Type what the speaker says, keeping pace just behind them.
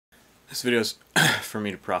This video's for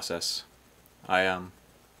me to process.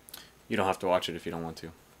 You don't have to watch it if you don't want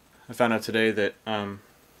to. I found out today that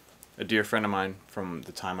a dear friend of mine from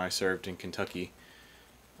the time I served in Kentucky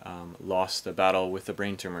lost a battle with a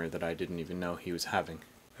brain tumor that I didn't even know he was having.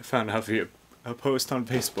 I found out via a post on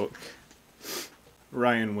Facebook.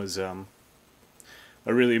 Ryan was a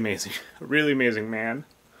really amazing man.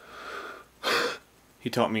 He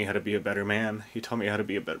taught me how to be a better man. He taught me how to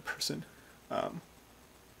be a better person.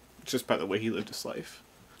 Just by the way he lived his life.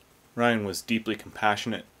 Ryan was deeply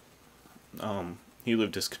compassionate. He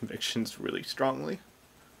lived his convictions really strongly.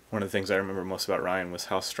 One of the things I remember most about Ryan was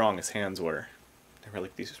how strong his hands were. They were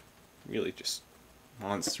like these really just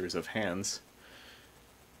monsters of hands.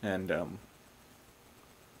 And I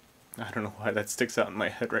don't know why that sticks out in my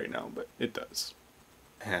head right now, but it does.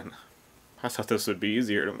 And I thought this would be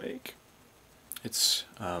easier to make. It's,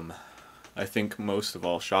 I think most of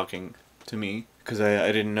all shocking to me, because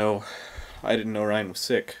I didn't know Ryan was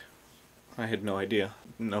sick. I had no idea.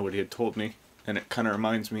 Nobody had told me. And it kind of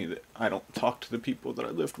reminds me that I don't talk to the people that I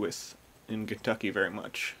lived with in Kentucky very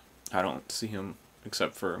much. I don't see them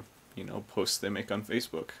except for, posts they make on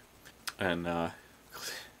Facebook. And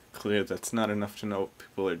clearly that's not enough to know what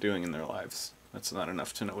people are doing in their lives. That's not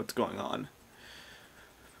enough to know what's going on.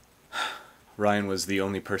 Ryan was the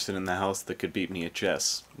only person in the house that could beat me at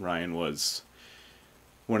chess. Ryan was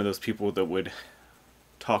one of those people that would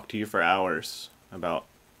talk to you for hours about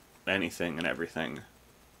anything and everything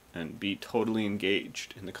and be totally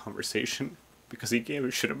engaged in the conversation because he gave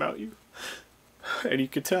a shit about you. And you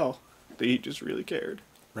could tell that he just really cared.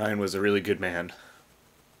 Ryan was a really good man.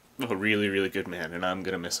 A really good man, and I'm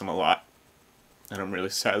gonna miss him a lot. And I'm really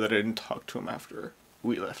sad that I didn't talk to him after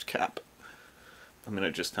we left Cap. I mean,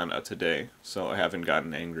 I just found out today, so I haven't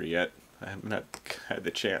gotten angry yet. I haven't had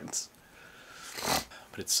the chance.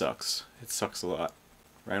 But it sucks. It sucks a lot.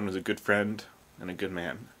 Ryan was a good friend and a good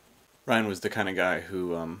man. Ryan was the kind of guy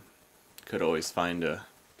who could always find a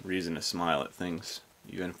reason to smile at things,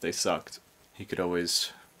 even if they sucked. He could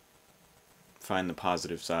always find the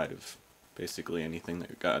positive side of basically anything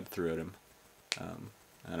that God threw at him.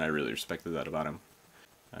 And I really respected that about him.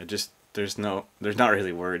 There's not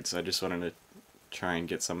really words. I just wanted to try and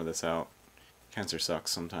get some of this out. Cancer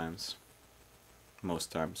sucks sometimes.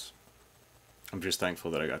 Most times. I'm just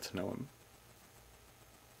thankful that I got to know him.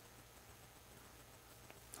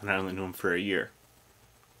 And I only knew him for a year,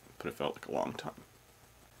 but it felt like a long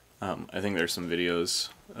time. I think there's some videos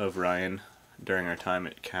of Ryan during our time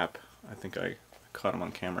at Cap. I think I caught him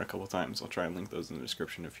on camera a couple times. I'll try and link those in the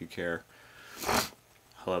description if you care. I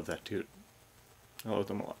love that dude. I love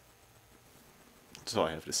him a lot. That's all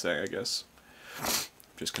I have to say, I guess. I'm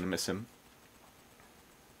just gonna miss him.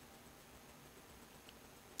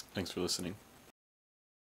 Thanks for listening.